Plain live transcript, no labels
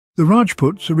The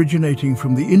Rajputs, originating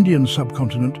from the Indian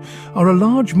subcontinent, are a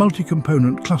large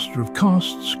multi-component cluster of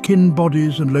castes, kin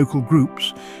bodies and local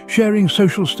groups, sharing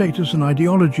social status and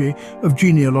ideology of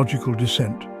genealogical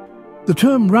descent. The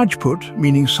term Rajput,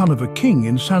 meaning son of a king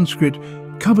in Sanskrit,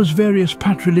 covers various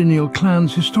patrilineal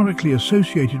clans historically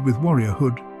associated with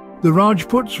warriorhood. The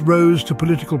Rajputs rose to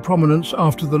political prominence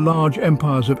after the large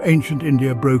empires of ancient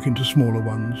India broke into smaller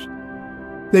ones.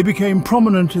 They became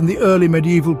prominent in the early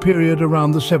medieval period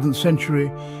around the 7th century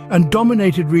and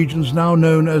dominated regions now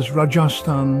known as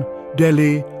Rajasthan,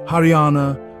 Delhi,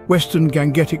 Haryana, Western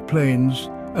Gangetic Plains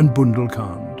and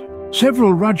Bundelkhand.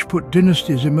 Several Rajput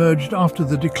dynasties emerged after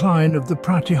the decline of the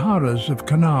Pratiharas of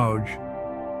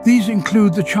Kannauj. These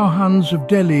include the Chauhans of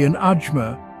Delhi and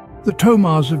Ajmer, the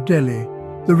Tomars of Delhi,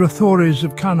 the Rathoris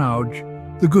of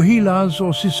Kannauj, the Guhilas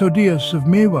or Sisodias of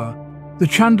Mewa, the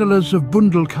Chandalas of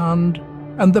Bundelkhand,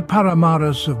 and the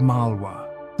Paramaras of Malwa.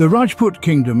 The Rajput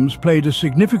kingdoms played a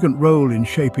significant role in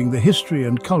shaping the history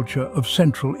and culture of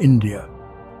central India.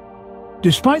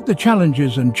 Despite the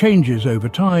challenges and changes over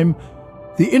time,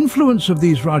 the influence of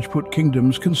these Rajput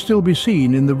kingdoms can still be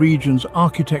seen in the region's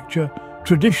architecture,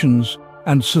 traditions,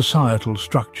 and societal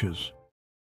structures.